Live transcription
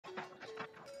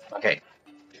Okay.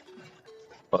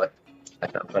 What?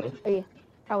 That's not funny. Okay.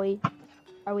 Are we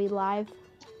live?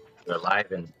 We're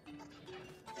live and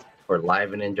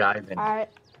jiving. Alright.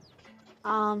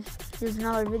 Here's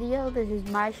another video. This is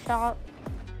my shop.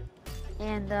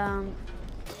 And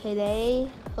today,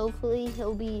 hopefully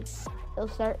he'll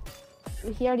start.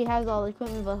 He already has all the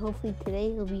equipment, but hopefully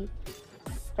today he'll be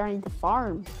starting to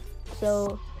farm.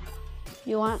 So if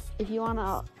you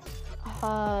wanna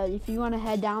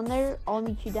head down there, I'll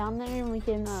meet you down there and we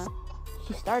can get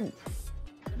you started.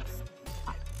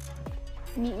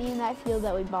 Meet me in that field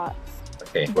that we bought.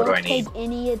 Okay, what do I need? Don't take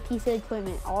any piece of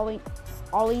equipment. All we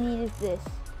need is this.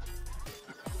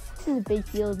 This is a big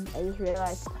field, I just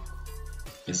realized.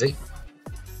 Is it?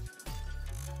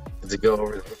 Does it go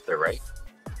over there, right?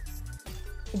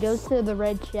 It goes to the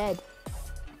red shed.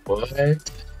 What?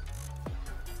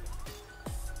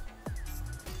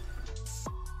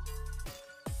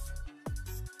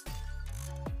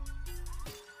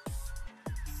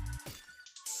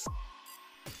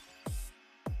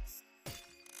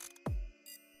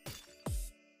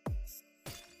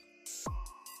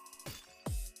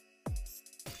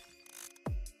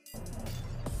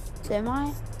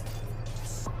 Semi?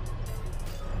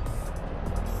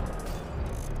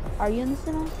 Are you in the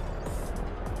semi?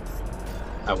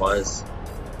 I was.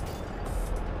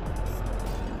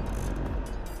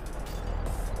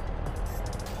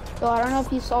 So I don't know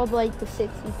if you saw like the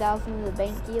 60,000 the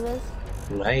bank gave us.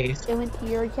 Nice. It went to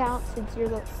your account since you're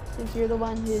the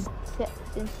one who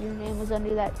since your name was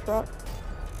under that truck.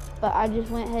 But I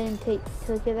just went ahead and took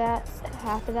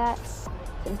half of that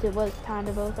since it was kind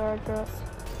of both our trucks.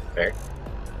 Fair.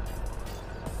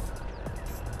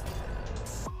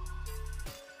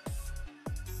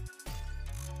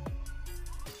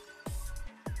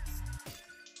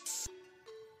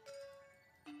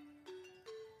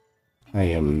 I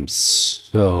am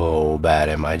so bad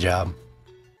at my job.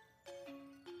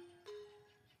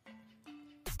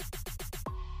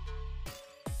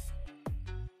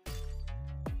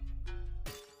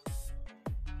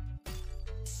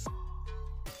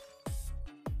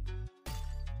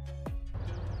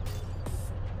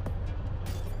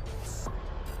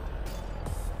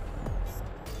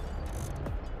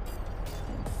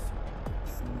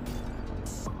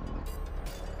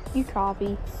 You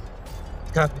copy.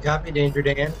 Copy, Danger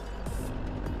Dan.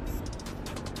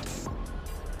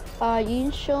 You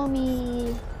can show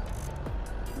me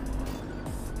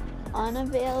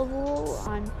unavailable.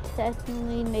 I'm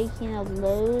technically making a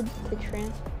load to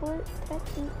transport,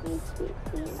 technically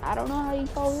speaking. I don't know how you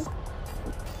call it.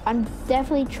 I'm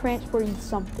definitely transporting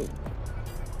something.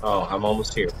 Oh, I'm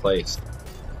almost to your place.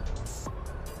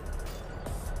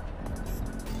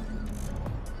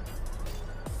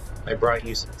 I brought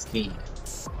you some speed.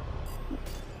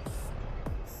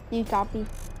 You copy?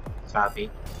 Copy.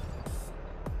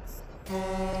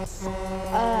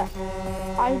 I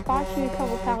bought you a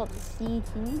couple pallets of seed.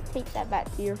 Can you take that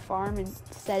back to your farm and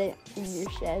set it in your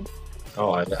shed?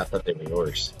 Oh, I thought they were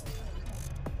yours.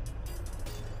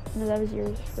 No, that was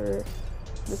yours for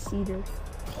the cedar.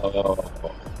 Oh.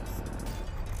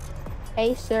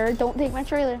 Hey, sir, don't take my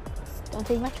trailer. Don't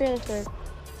take my trailer, sir.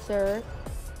 Sir.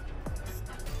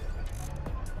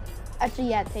 Actually,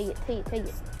 yeah, take it.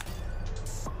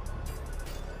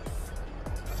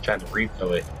 Trying to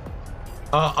refill it.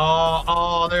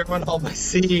 Oh, there went all my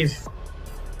seed.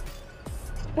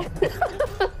 Put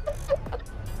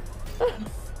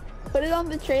it on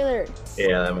the trailer.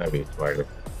 Yeah, that might be smarter.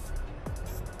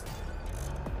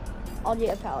 I'll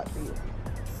get a pallet for you.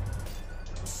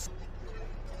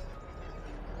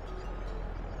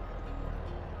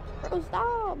 Bro,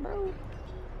 stop, bro.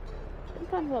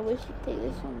 Sometimes I wish you'd take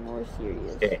this one more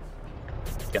serious. Okay,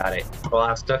 got it. Well, I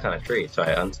was stuck on a tree, so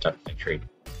I unstuck my tree.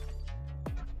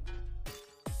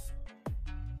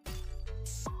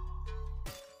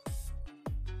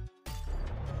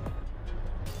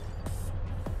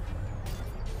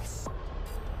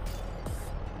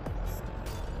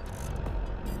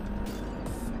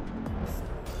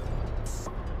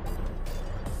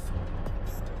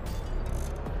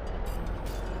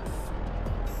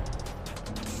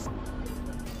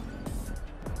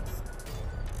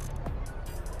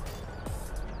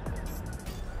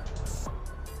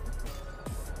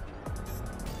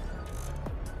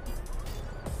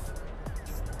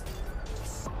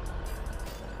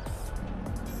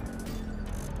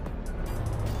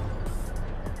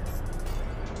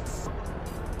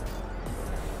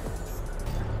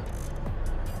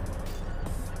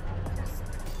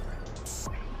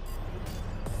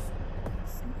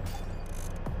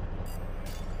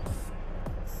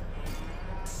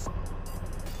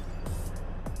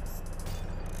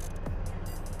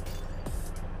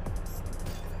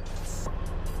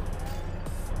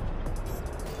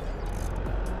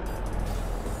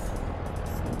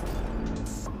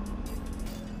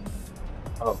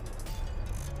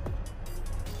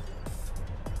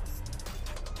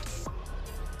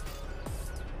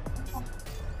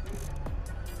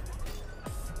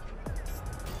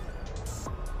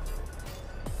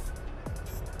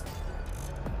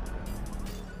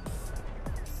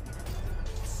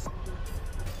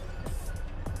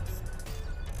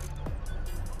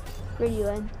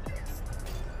 Radio in.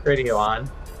 Radio on.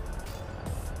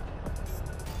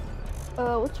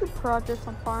 What's your progress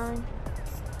on farming?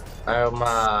 I'm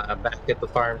back at the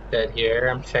farmstead here.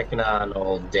 I'm checking on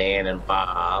old Dan and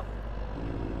Bob.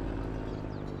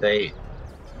 They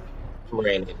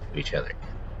ran into each other.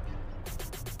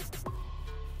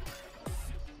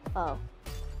 Oh.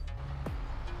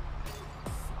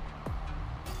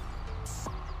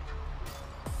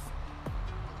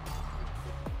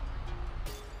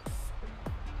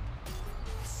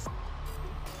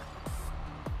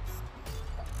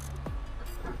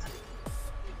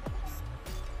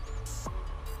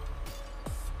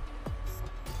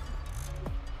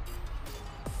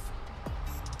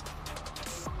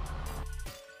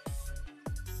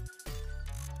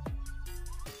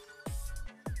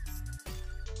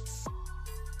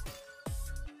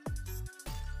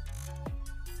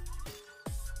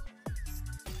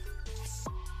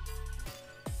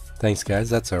 Thanks, guys.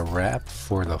 That's a wrap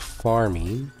for the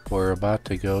farming. We're about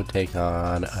to go take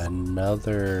on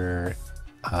another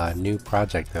new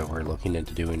project that we're looking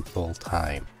into doing full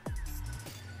time.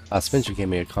 Spencer gave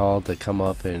me a call to come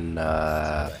up and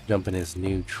jump in his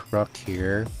new truck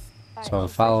here. So I'm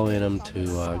following him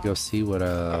to go see what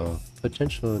a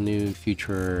potential new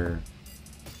future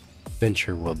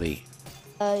venture will be.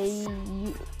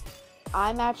 I'm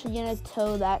actually gonna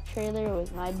tow that trailer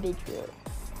with my big truck.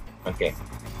 Okay.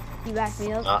 You back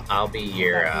me up? I'll be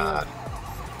your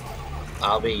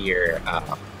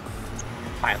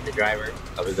pilot driver.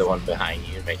 I'll be the one behind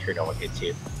you. Make sure no one hits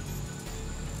you.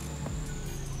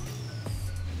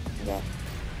 Okay.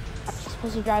 I'm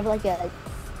supposed to drive like a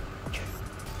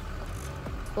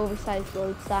oversized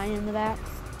road sign in the back.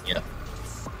 Yep.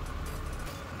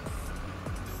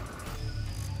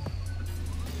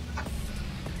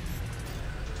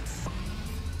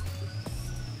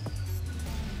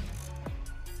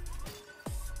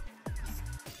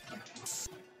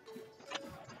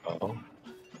 Oh.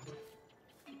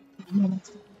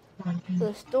 So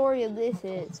the story of this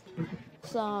is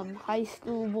some high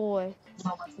school boy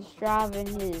was driving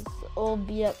his old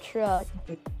beat-up truck,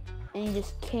 and he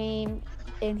just came,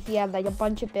 and he had like a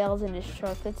bunch of bales in his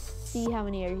truck. Let's see how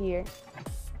many are here.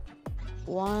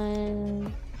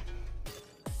 One,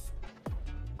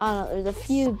 I don't know, there's a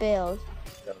few bales,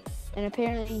 and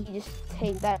apparently he just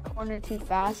take that corner too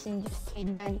fast and just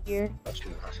came down here.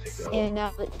 And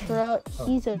now the truck,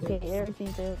 he's okay,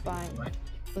 everything's fine.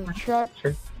 But the truck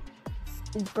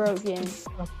is broken.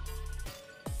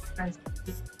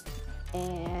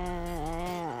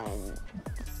 And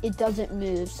it doesn't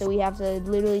move, so we have to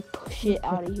literally push it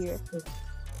out of here.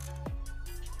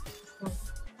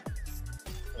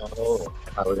 Oh,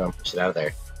 how are we gonna push it out of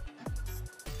there?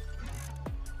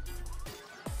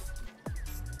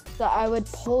 So I would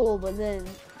pull, but then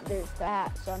there's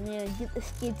that. So I'm gonna get the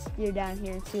skid steer down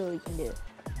here and see what we can do.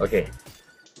 Okay.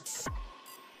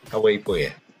 I'll wait for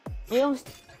you. We almost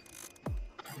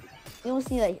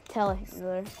need like a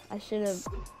telehandler. I should have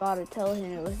bought a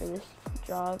telehandler for this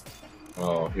job.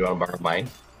 Oh, you wanna borrow mine?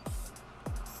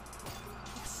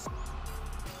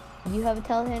 You have a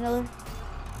telehandler?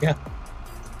 Yeah.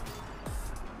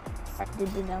 I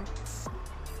didn't know.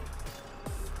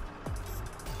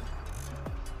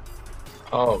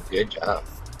 Oh, good job.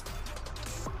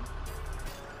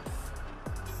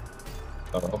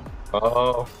 Oh.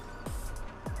 Oh.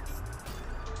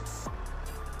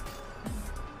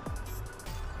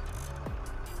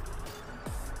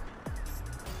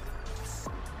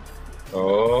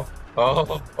 Oh.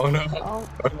 Oh. Oh no. Oh,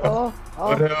 Oh,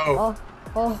 oh, no.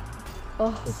 oh.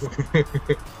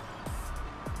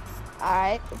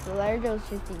 Alright, so there goes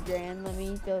 50 grand. Let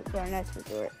me go to our next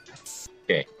resort.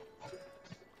 Okay.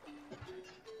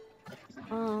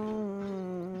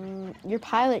 Your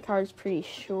pilot car is pretty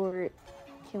short.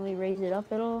 Can we raise it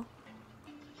up at all?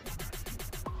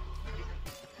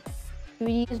 Can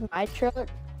we use my truck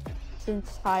since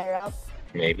it's higher up?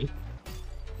 Maybe.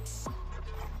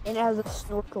 And it has a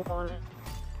snorkel on it.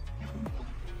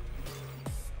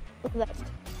 Look at that.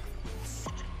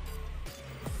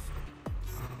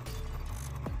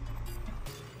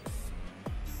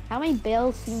 How many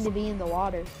bales seem to be in the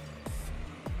water?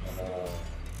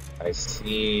 I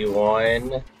see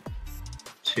 1,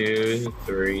 2,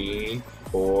 3,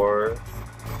 4.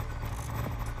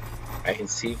 I can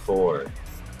see 4.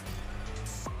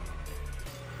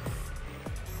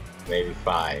 Maybe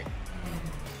 5.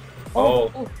 Oh.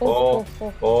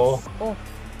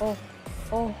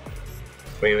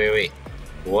 Wait.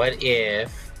 What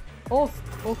if...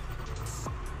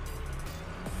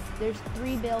 There's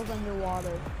 3 bales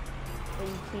underwater that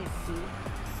you can't see.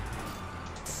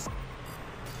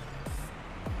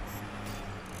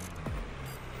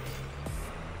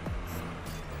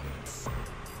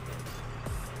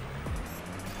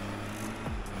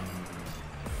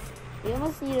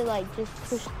 almost need to like just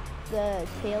push the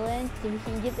tail end. If we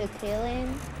can get the tail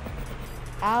end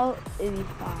out, it'd be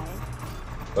fine.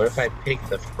 What if I pick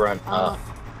the front up?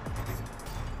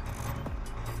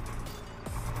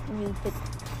 You pick,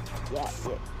 yeah,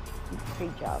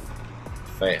 great job.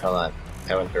 Wait, hold on.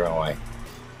 I went the wrong way.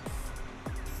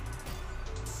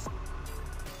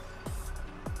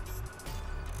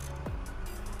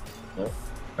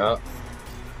 Oh.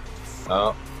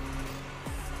 Oh.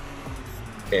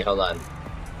 Okay, hold on.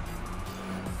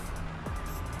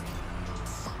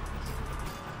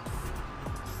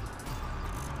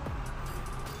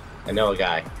 I know a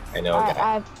guy. I know a guy.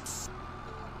 I have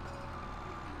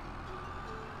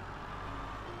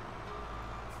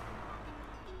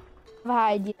an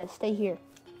idea. Stay here.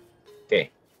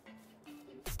 Okay.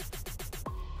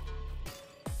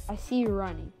 I see you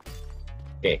running.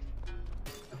 Okay.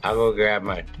 I'll go grab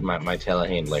my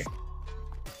telehandler.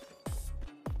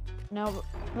 No,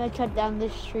 I'm gonna cut down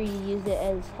this tree and use it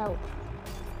as help.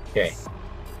 Okay.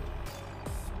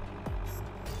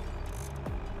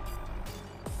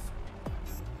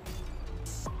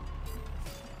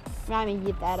 I'm gonna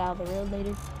get that out of the road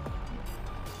later.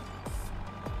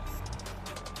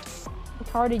 What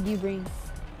car did you bring?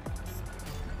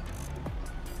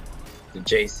 The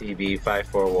JCB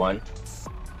 541.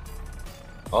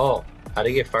 Oh, how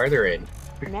to get farther in?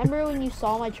 Remember when you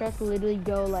saw my truck literally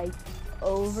go like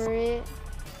over it?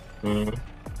 Hmm.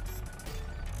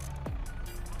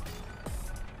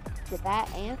 Did that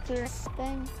answer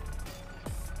anything?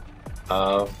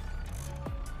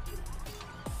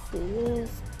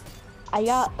 I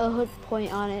got a hook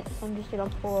point on it, so I'm just gonna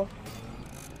pull.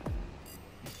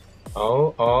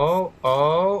 Oh,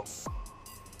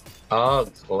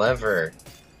 clever.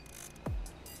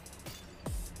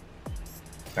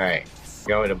 Alright.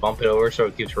 You want me to bump it over so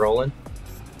it keeps rolling?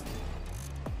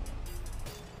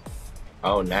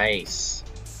 Oh, nice.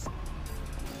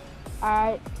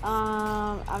 Alright,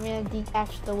 I'm gonna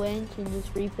detach the winch and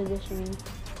just reposition me.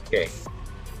 Okay.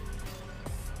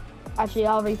 Actually,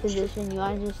 I'll reposition you.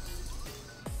 I just...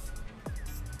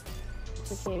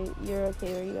 It's okay, you're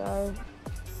okay where you are.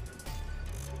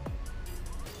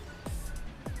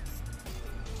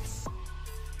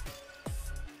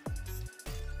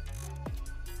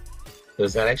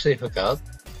 Does that actually hook up?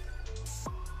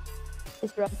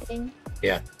 It's running.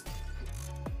 Yeah.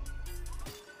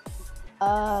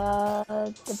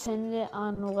 Dependent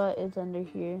on what is under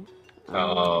here.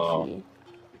 Oh. See.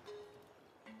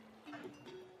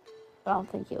 I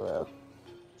don't think it will.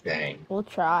 Dang. We'll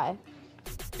try.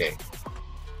 Okay.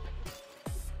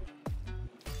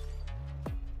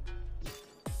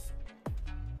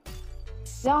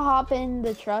 I'll hop in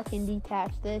the truck and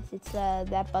detach this. It's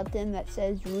that button that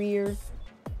says rear.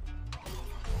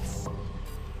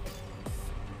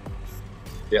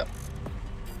 Yep.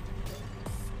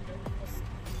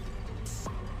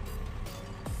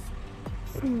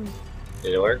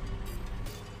 Did it work?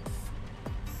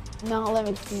 No, let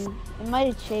me see. It might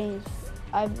have changed.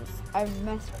 I've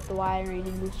messed with the wiring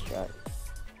in this truck.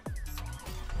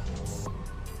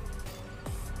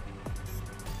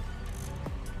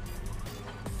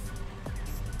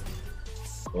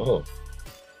 Oh.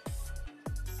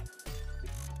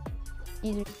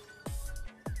 Easy.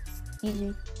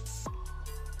 Easy.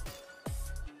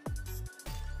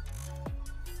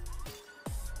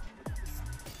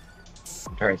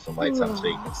 Turn some lights on so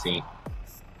you can see.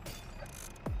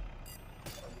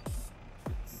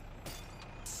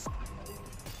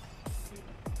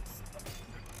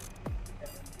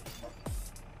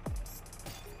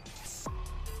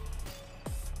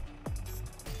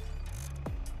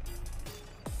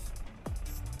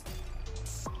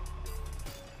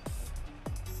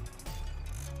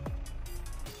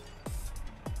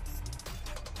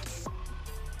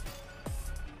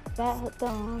 That hooked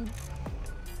on.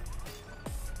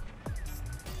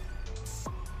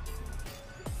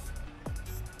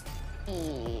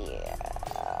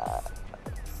 Yeah.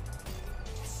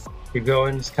 Keep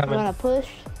going, it's I'm coming. gonna push.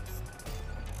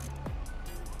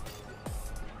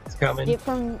 It's coming. Get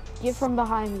from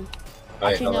behind me.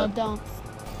 Alright, Actually, hold no, on. don't.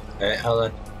 Alright, hold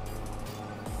on.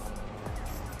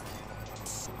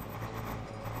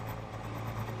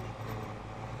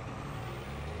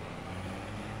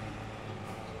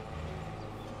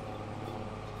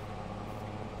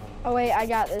 Oh wait, I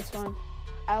got this one.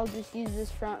 I'll just use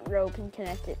this front rope and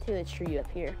connect it to a tree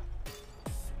up here.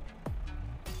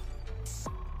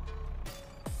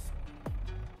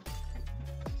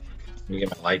 Let me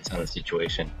get my lights on the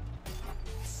situation.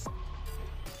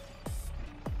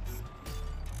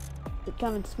 Is it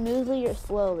coming smoothly or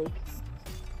slowly?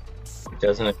 It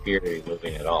doesn't appear to be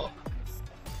moving at all.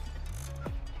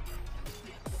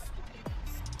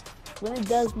 when it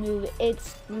does move,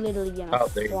 it's literally gonna Oh,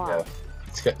 there you fly. go.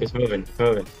 It's moving. It's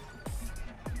moving.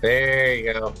 There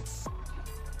you go.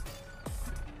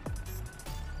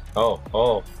 Oh,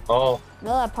 oh, oh. You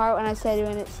know that part when I said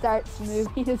when it starts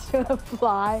moving, it's gonna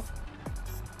fly?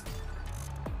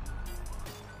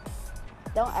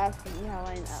 Don't ask me how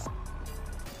I know.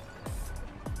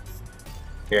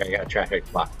 Here, I got a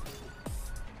traffic block.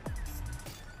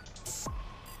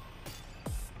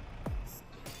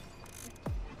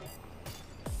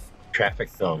 Traffic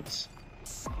zones.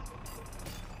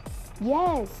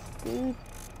 Yes, dude.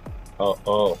 Oh,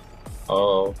 oh,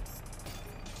 oh.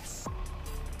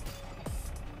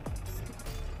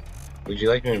 Would you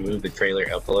like me to move the trailer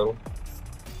up a little?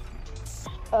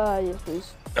 Yes,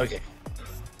 please. Okay.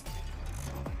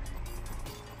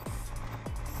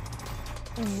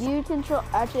 You control.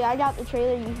 Actually, I got the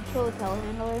trailer. You control the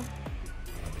telehandler.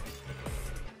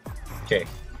 Okay.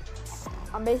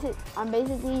 I'm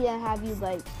basically gonna have you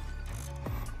like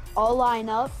all line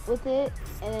up with it,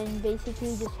 and then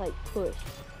basically just like push.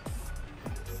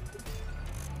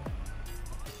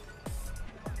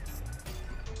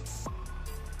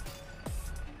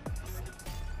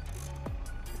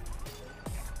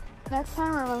 Next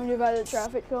time, remember to buy the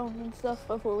traffic cones and stuff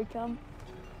before we come.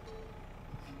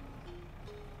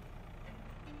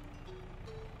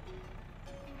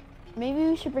 Maybe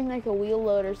we should bring like a wheel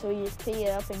loader so we just pick it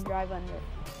up and drive under it.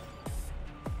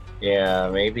 Yeah,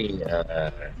 maybe,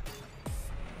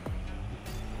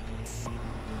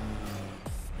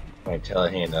 my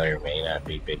telehandler may not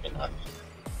be big enough.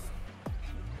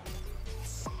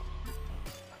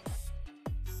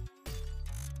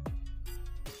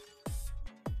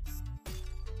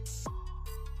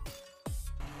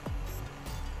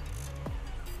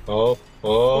 Oh,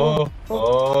 oh,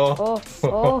 oh,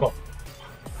 Oh.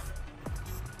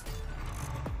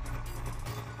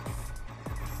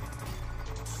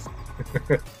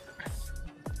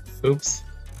 Oops.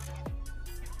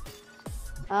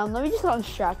 Let me just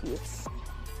unstrap you.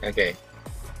 Okay.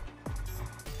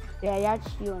 Yeah, I got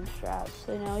you unstrapped,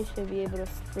 so now we should be able to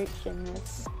friction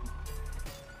this.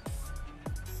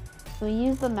 Can we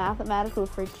use the mathematical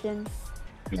friction?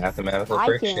 Mathematical I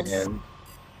friction. can.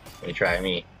 Let me try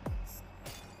me.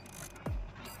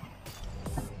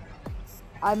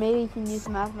 I maybe can use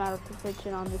mathematical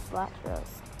friction on this flat truck.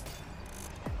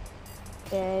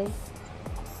 Okay.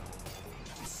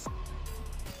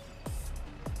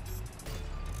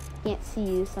 Can't see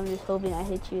you, so I'm just hoping I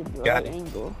hit you at the right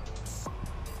angle.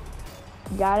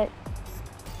 Got it?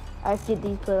 I have to get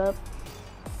these put up.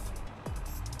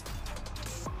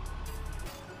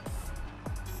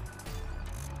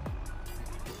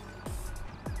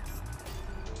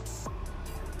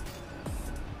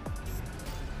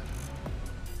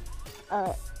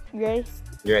 Alright, you ready?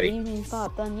 You ready? The evening's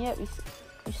not done yet. We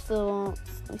still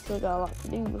got a lot to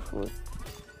do before.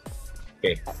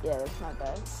 Okay. Yeah, that's not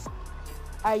bad.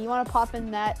 Alright, you want to pop in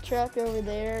that truck over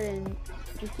there and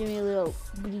just give me a little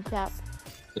booty tap?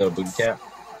 Little booty tap.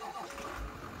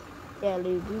 Yeah, a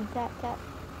little booty tap tap.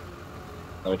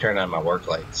 Let me turn on my work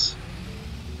lights.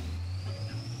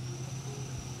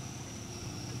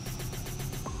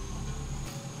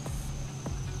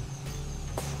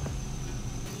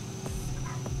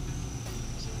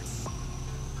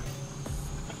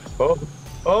 Oh,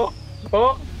 oh,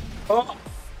 oh, oh.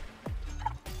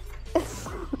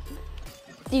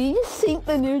 Did you just sink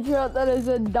the new truck that I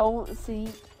said don't sink?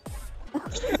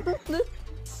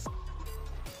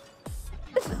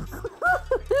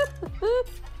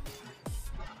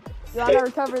 You want to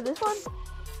recover this one?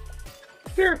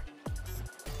 Sure.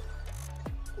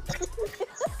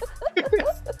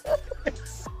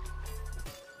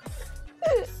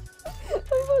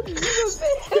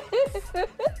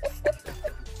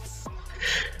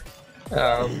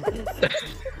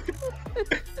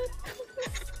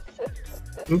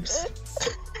 Oops.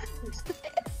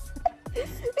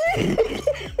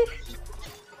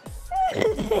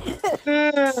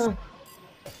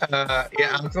 Yeah,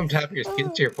 I'll come tap your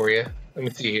skins here for you. Let me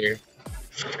see here.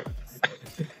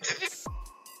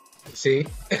 See?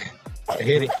 I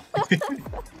hit it.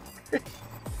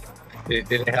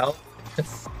 Did it help?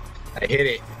 I hit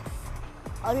it.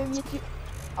 I'll come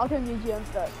get you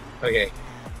unstuck. Okay.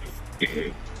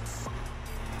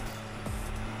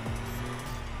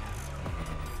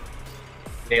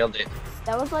 Nailed it.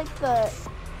 That was like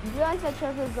you realize that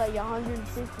truck was like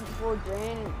 164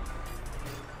 grand?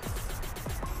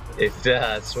 It's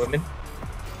swimming.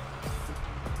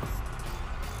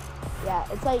 Yeah,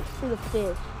 it's like for the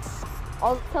fish.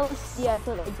 I'll tell Steve I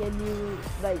put like a new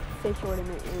like fish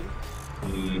ornament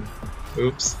in.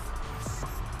 Oops.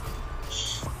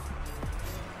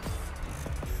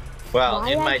 Well,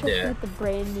 Why I just get the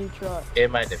brand new truck?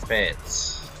 in my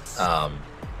defense, Why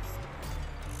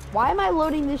am I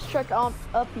loading this truck up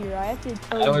here? I have to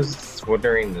tell I you. was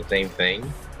wondering the same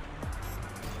thing.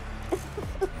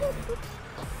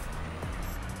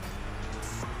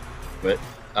 But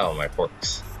oh, my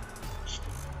forks.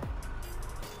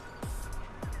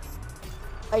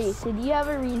 Okay, so do you have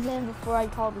a reason before I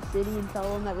call the city and tell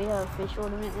them that we have a fish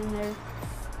ornament in there?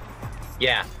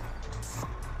 Yeah,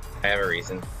 I have a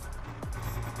reason.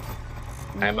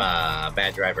 I'm a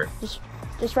bad driver. Just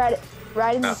ride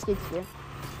in the skid steer.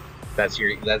 That's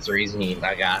the reason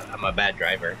I'm a bad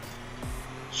driver.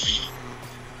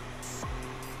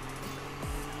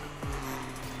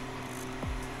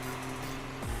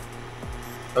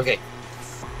 Okay.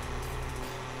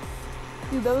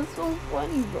 Dude, that was so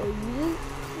funny, bro.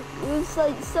 It was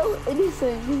like so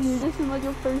innocent. You're just in like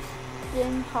a first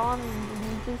gen common and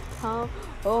you just come.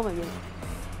 Oh my god.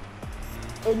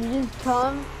 And you just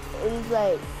come and it's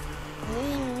like, you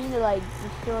didn't even mean to like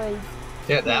destroy.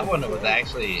 Yeah, that one was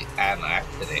actually an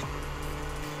accident.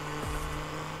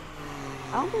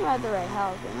 I don't think I'm at the right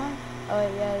house, am I? Oh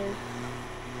wait, yeah, it is.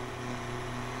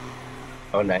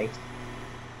 Oh, nice.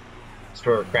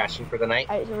 So we're crashing for the night?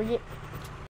 Alright, so we're getting...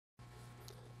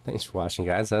 Thanks for watching,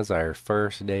 guys. That's our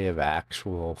first day of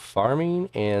actual farming,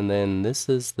 and then this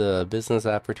is the business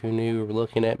opportunity we're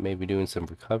looking at, maybe doing some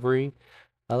recovery.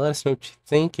 Let us know what you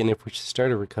think and if we should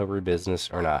start a recovery business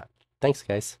or not. Thanks,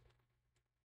 guys.